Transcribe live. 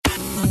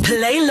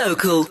Play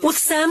Local with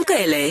Sam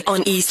Cele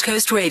on East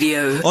Coast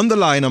Radio. On the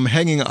line, I'm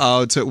hanging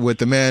out with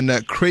the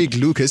man Craig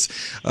Lucas.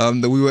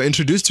 We were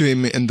introduced to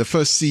him in the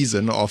first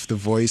season of The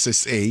Voice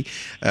SA.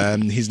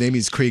 His name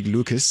is Craig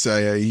Lucas.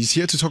 He's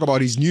here to talk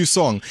about his new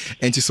song,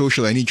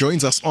 Anti-Social, and he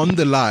joins us on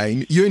the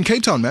line. You're in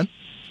Cape Town, man?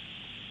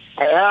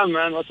 I am,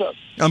 man. What's up?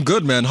 I'm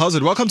good, man. How's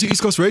it? Welcome to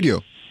East Coast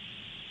Radio.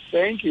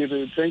 Thank you,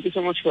 dude. Thank you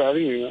so much for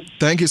having me, man.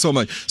 Thank you so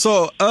much.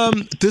 So,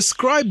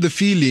 describe the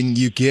feeling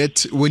you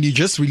get when you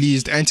just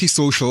released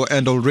Anti-Social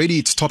and already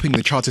it's topping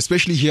the charts,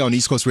 especially here on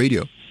East Coast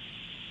Radio.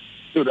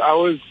 Dude, I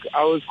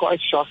was quite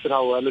shocked at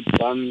how well it's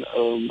done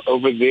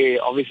over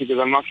there, obviously,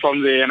 because I'm not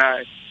from there and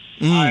I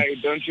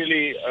don't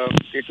really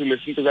get to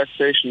listen to that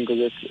station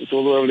because it's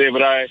all over there.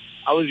 But I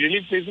was really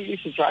pleasantly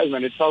surprised,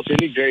 man. It felt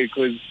really great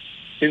because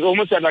there's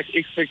almost that like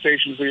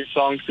expectation for your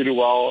songs to do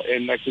well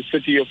in like the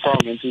city you're from,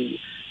 and to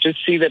just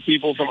see that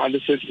people from other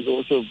cities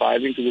also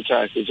vibing to the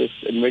track.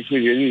 It makes me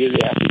really, really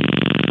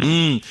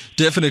happy.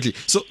 Definitely.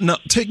 So now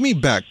take me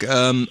back.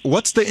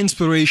 What's the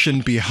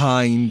inspiration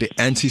behind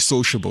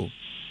Anti-Sociable?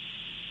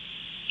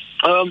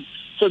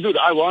 So dude,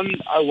 I won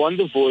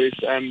The Voice,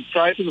 and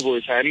prior to The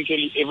Voice, I hadn't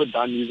really ever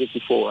done music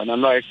before, and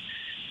I'm like,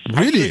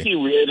 really? That's pretty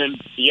weird, and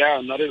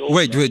yeah, not at all.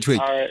 Wait.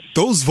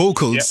 Those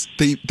vocals,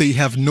 yeah. they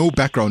have no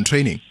background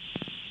training.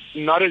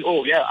 Not at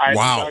all, yeah. I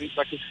hadn't done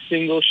like a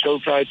single show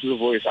prior to The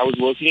Voice. I was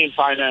working in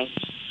finance,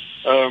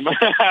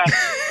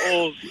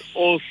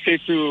 all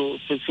set to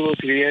pursue a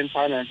career in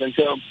finance. And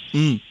so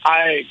I'm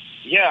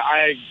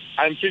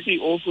pretty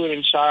awkward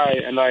and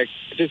shy, and like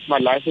just my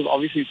life has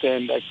obviously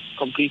turned like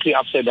completely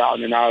upside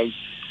down, and I've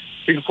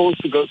been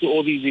forced to go to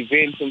all these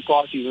events and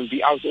parties and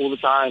be out all the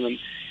time, and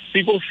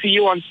people see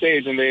you on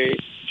stage and they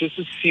just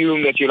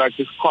assume that you're like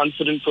this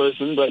confident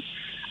person, but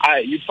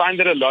you'd find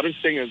that a lot of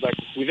singers, like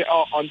whether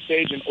on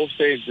stage and off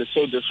stage, they're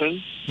so different.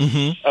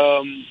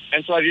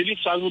 And so I really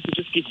struggled to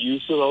just get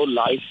used to the whole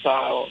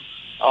lifestyle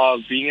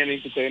of being an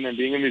entertainer and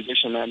being a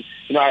musician. And,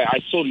 you know, I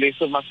saw less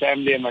of my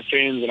family and my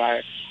friends, and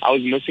I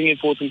was missing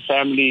important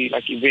family,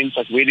 like events,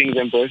 like weddings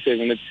and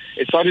birthdays. And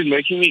it started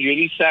making me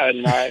really sad.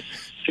 And I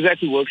just had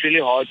to work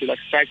really hard to, like,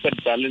 strike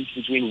that balance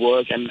between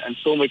work and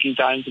still making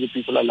time for the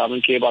people I love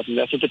and care about. And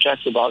that's what the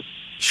track's about.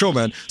 Sure,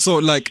 man. So,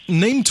 like,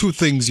 name two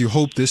things you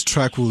hope this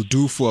track will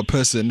do for a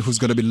person who's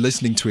going to be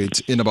listening to it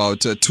in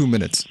about 2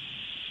 minutes.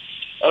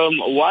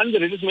 One,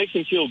 that it just makes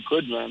me feel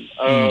good, man.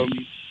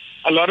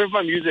 A lot of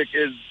my music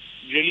is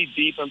really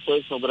deep and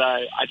personal, but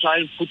I try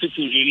and put it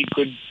to really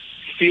good,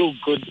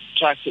 feel-good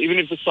tracks. Even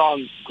if the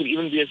song could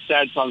even be a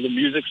sad song, the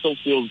music still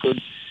feels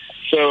good.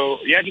 So,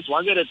 yeah, just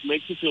one, that it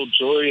makes you feel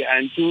joy,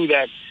 and two,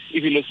 that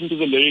if you listen to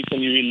the lyrics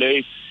and you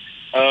relate,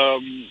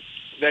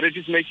 that it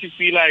just makes you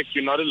feel like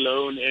you're not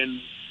alone in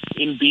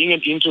being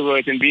an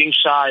introvert and being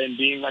shy and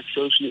being like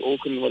socially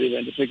awkward and whatever,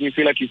 and just making you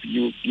feel like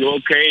you're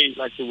okay,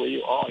 like the way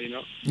you are, you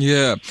know?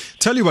 Yeah.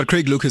 Tell you what,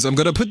 Craig Lucas, I'm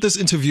going to put this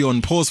interview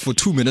on pause for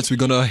 2 minutes. We're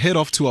going to head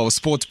off to our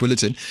sports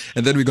bulletin,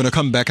 and then we're going to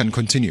come back and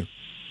continue.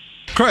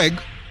 Craig?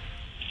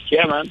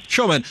 Yeah, man.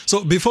 Sure, man.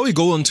 So before we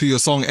go on to your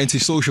song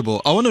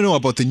Anti-Sociable, I want to know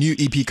about the new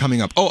EP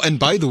coming up. Oh, and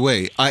by the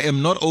way, I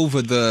am not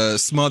over the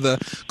Smother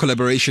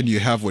collaboration you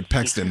have with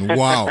Paxton.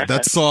 Wow,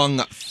 that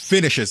song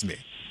finishes me.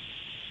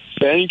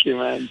 Thank you,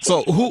 man.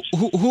 So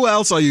who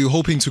else are you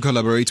hoping to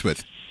collaborate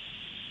with?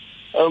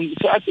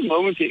 So at the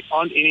moment, there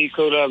aren't any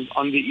collabs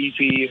on the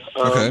EP.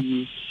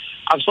 Okay.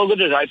 I've still got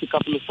to write a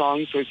couple of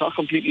songs, so it's not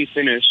completely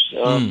finished.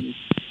 And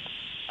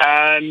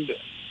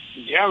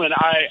yeah, man,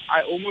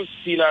 I almost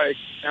feel like,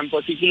 and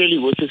particularly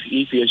with this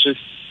EP,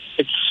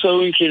 it's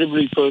so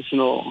incredibly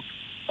personal,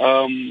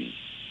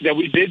 that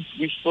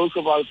we spoke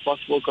about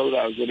possible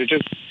collabs, but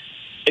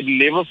it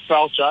never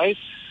felt right.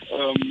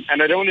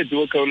 And I don't want to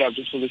do a collab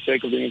just for the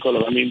sake of doing a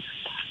collab. I mean,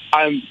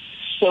 I'm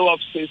so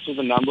obsessed with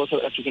a number of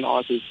South African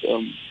artists,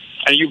 and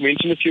you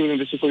mentioned a few of them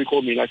just before you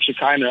called me, like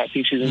Shekinah. I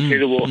think she's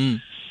incredible.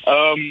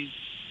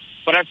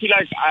 But I feel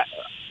like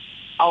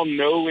I'll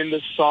know when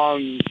the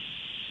song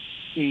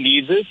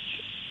needs it.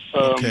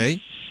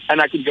 Okay. And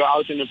I could go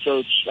out and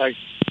approach, like,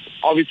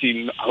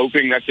 obviously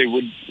hoping that they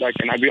would, like,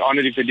 and I'd be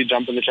honored if they did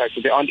jump on the track.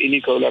 So there aren't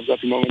any collabs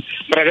at the moment.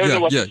 But I don't know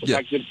what,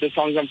 like, the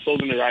songs I'm still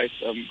going to write,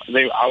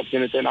 how it's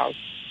going to turn out.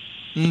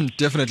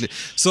 Definitely.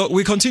 So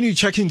we continue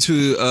checking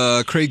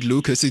to Craig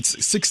Lucas. It's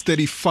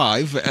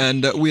 6:35,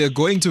 and we are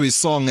going to his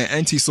song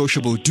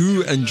Anti-Sociable.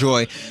 Do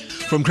enjoy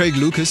from Craig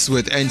Lucas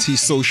with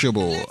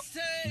Anti-Sociable.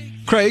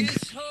 Craig,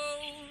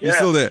 you're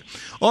still there?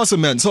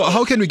 Awesome, man. So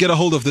how can we get a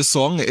hold of this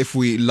song if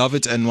we love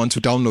it and want to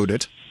download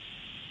it?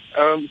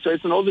 So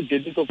it's on all the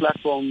digital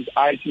platforms: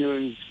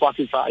 iTunes,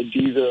 Spotify,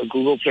 Deezer,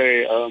 Google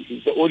Play.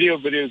 The audio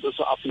video is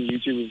also up on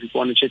YouTube if you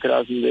want to check it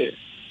out from there.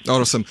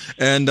 Awesome.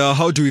 And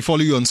how do we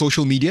follow you on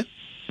social media?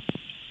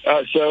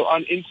 So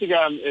on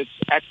Instagram, it's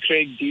at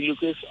Craig D.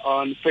 Lucas.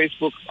 On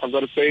Facebook, I've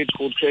got a page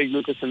called Craig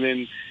Lucas. And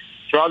then,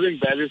 rather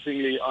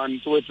embarrassingly, on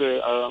Twitter,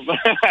 my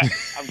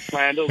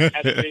handle is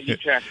at Craig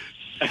Track.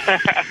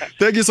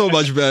 Thank you so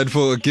much, man,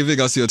 for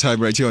giving us your time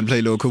right here on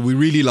Play Local. We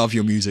really love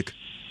your music.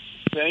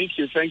 Thank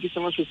you. Thank you so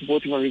much for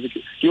supporting my music.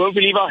 You won't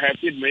believe how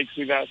happy it makes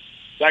me that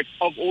like,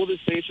 of all the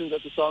stations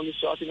that the song is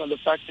charting on, the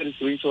fact that it's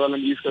doing so well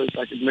on the East Coast,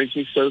 like, it makes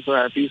me so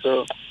happy.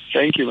 So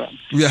thank you, man.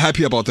 We are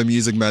happy about the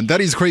music, man. That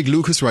is Craig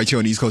Lucas right here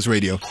on East Coast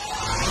Radio.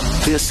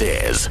 This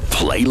is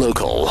Play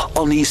Local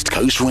on East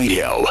Coast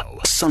Radio,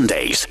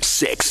 Sundays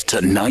 6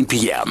 to 9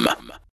 p.m.